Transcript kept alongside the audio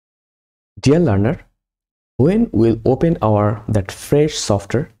Dear learner, when we'll open our that fresh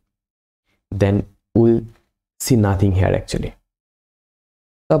software, then we'll see nothing here actually.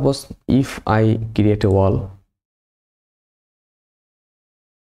 Suppose if I create a wall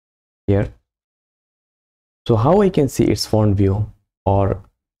here, so how I can see its front view or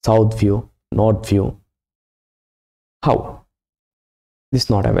south view, north view? How? This is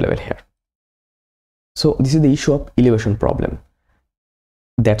not available here. So this is the issue of elevation problem.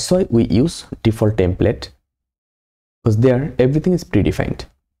 That's why we use default template, because there everything is predefined.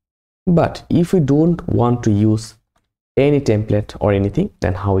 But if we don't want to use any template or anything,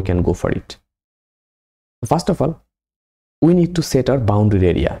 then how we can go for it? First of all, we need to set our boundary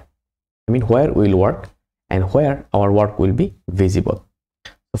area. I mean, where we'll work and where our work will be visible.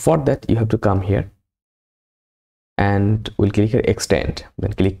 So for that, you have to come here and we'll click here extend,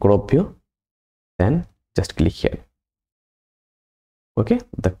 then click crop view, then just click here. Okay,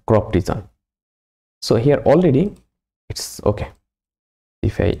 the crop is on. So here already it's okay.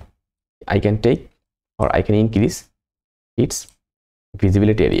 If I can take or I can increase its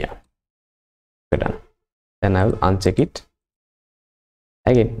visibility area. Okay, done. Then I will uncheck it.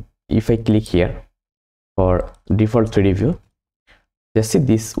 Again, if I click here for default 3D view, just see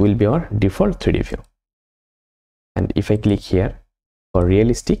this will be our default 3D view. And if I click here for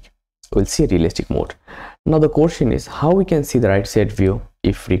realistic, we'll see realistic mode. Now the question is how we can see the right side view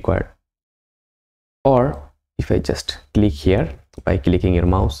if required. Or if I just click here by clicking your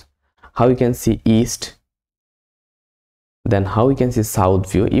mouse, how you can see east, then how we can see south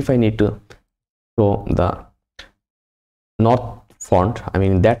view if I need to show the north font, I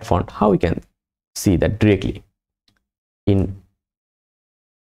mean that font, how we can see that directly in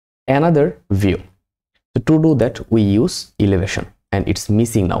another view. So to do that we use elevation, and it's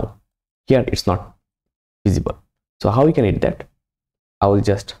missing now. Here it's not visible. So how we can edit that? I will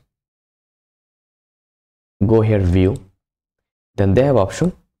just go here view, then they have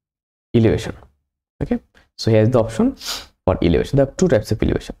option elevation. Okay, so here's the option for elevation. There are two types of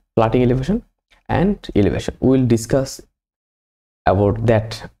elevation: plotting elevation and elevation. We will discuss about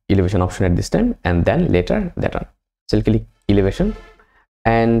that elevation option at this time, and then later that one. So I'll click elevation,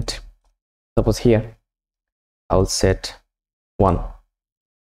 and suppose here I'll set 1.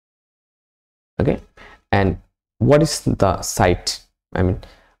 Okay, and what is the site? I mean,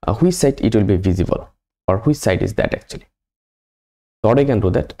 which site it will be visible, or which site is that actually? So what I can do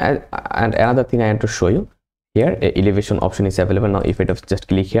that, and another thing I want to show you here, a elevation option is available now. If I just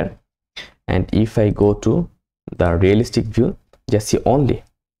click here, and if I go to the realistic view, just see only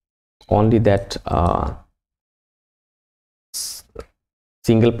that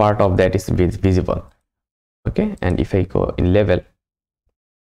single part of that is visible. Okay, and if I go in level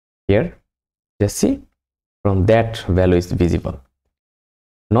here, just see from that value is visible,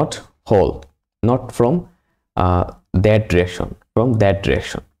 not whole, not from that direction, from that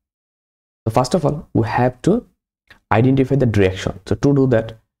direction. So first of all, we have to identify the direction. So to do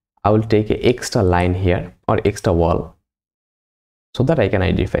that, I will take an extra line here or extra wall so that I can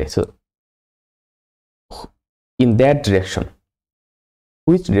identify. So in that direction,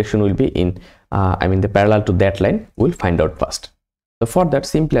 which direction will be in I mean the parallel to that line, we'll find out first. So for that,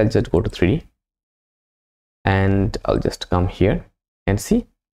 simply I'll just go to 3D and I'll just come here and see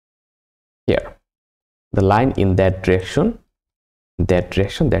here the line in that direction,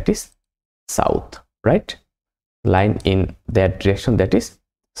 that is south, right? Line in that direction, that is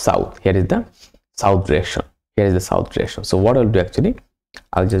south. Here is the south direction, here is the south direction. So what I'll do actually,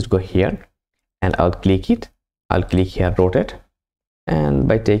 I'll just go here and I'll click it, I'll click here rotate, and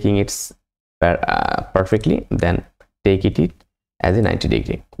by taking it perfectly, then take it as a 90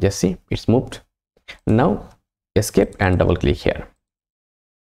 degree. Just see it's moved. Now escape and double click here.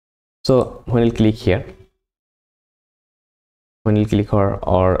 So when you click here, when you click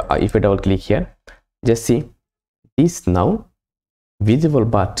or if I double click here, just see this now visible,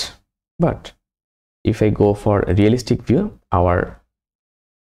 but if I go for a realistic view, our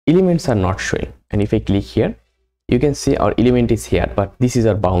elements are not showing. And if I click here, you can see our element is here, but this is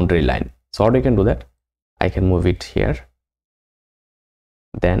our boundary line. So how do I can do that? I can move it here,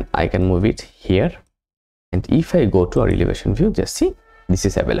 then I can move it here, and if I go to our elevation view, just see this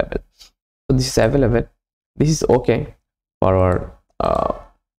is available. So this is available, this is okay for our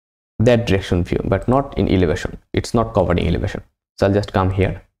that direction view, but not in elevation. It's not covering elevation. So I'll just come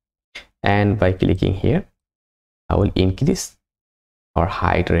here, and by clicking here, I will increase or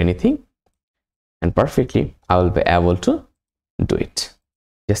height or anything, and perfectly I will be able to do it.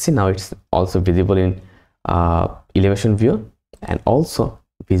 Just see now it's also visible in elevation view and also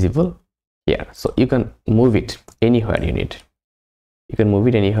visible here. So you can move it anywhere you need. you can move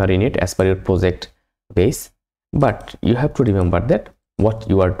it anywhere in it as per your project base, but you have to remember that what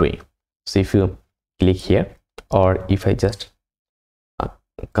you are doing. So if you click here, or if I just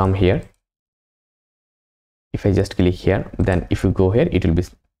come here, if I just click here, then if you go here, it will be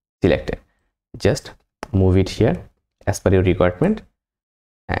selected. Just move it here as per your requirement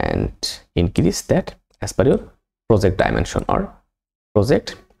and increase that as per your project dimension or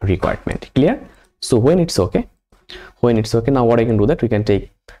project requirement. Clear? So when it's okay, now what I can do that we can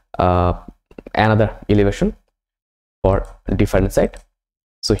take another elevation for different side.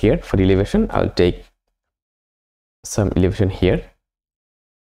 So here for elevation, I'll take some elevation here,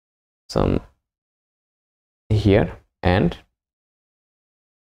 some here, and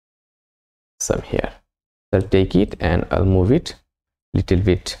some here. I'll take it and I'll move it little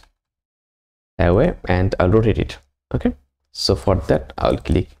bit away and I'll rotate it. Okay, so for that I'll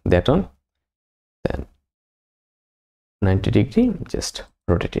click that on, then 90 degree, just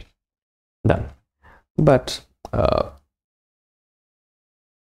rotate it. Done. But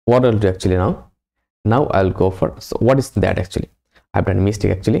what I'll do actually now I'll go for, so what is that actually? I've done a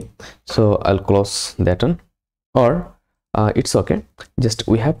mistake actually, so I'll close that one, or it's okay, just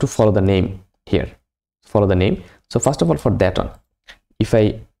we have to follow the name here, follow the name. So first of all, for that one, if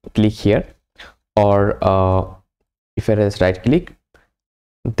I click here, or if I just right click,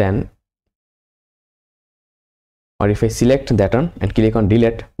 then, or if I select that one and click on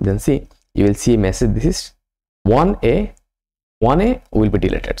delete, then see, you will see a message, this is 1A will be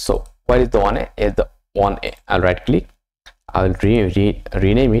deleted. So where is the 1A? Is the 1A. I'll right click, I'll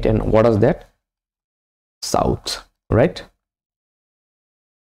rename it, and what is that? South, right?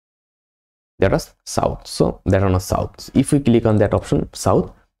 That is south. So that one is south. If we click on that option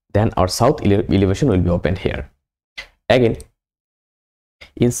south, then our south elevation will be opened here. Again,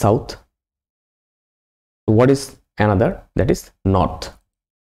 in south, what is another? That is north.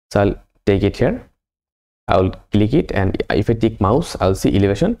 So I'll take it here, I'll click it, and if I take mouse, I'll see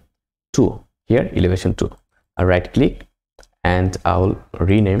elevation 2 here, elevation 2. I'll right click and I'll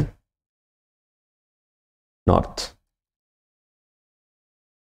rename north.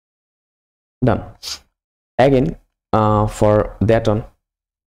 Done. Again, for that one,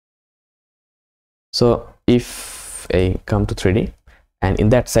 so if I come to 3D, and in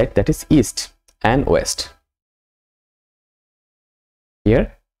that side, that is east and west.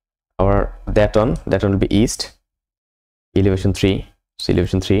 Here, or that one will be east, elevation 3. So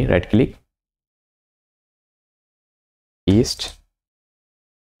elevation 3, right click, east,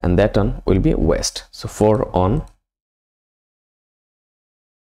 and that one will be west. So 4 on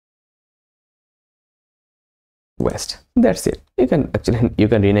west. That's it. You can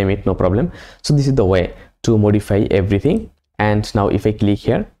rename it, no problem. So this is the way to modify everything. And now if I click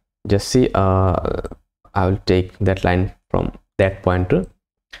here, just see, I will take that line from that point to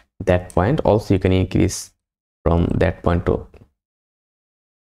that point. Also you can increase from that point to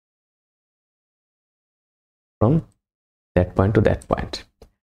that point.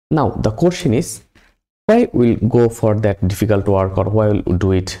 Now the question is, why we'll go for that difficult work, or why we'll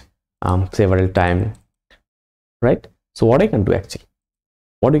do it several times, right? So what I can do actually,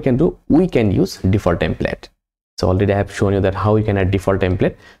 what we can do, we can use default template. So already I have shown you that how you can add default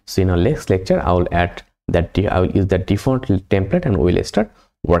template. So in our next lecture, I will add that, I will use that default template and we will start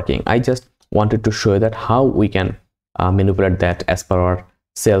working. I just wanted to show you that how we can manipulate that as per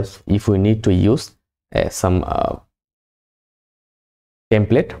ourselves if we need to use some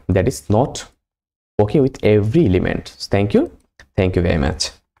template that is not okay with every element. Thank you very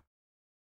much.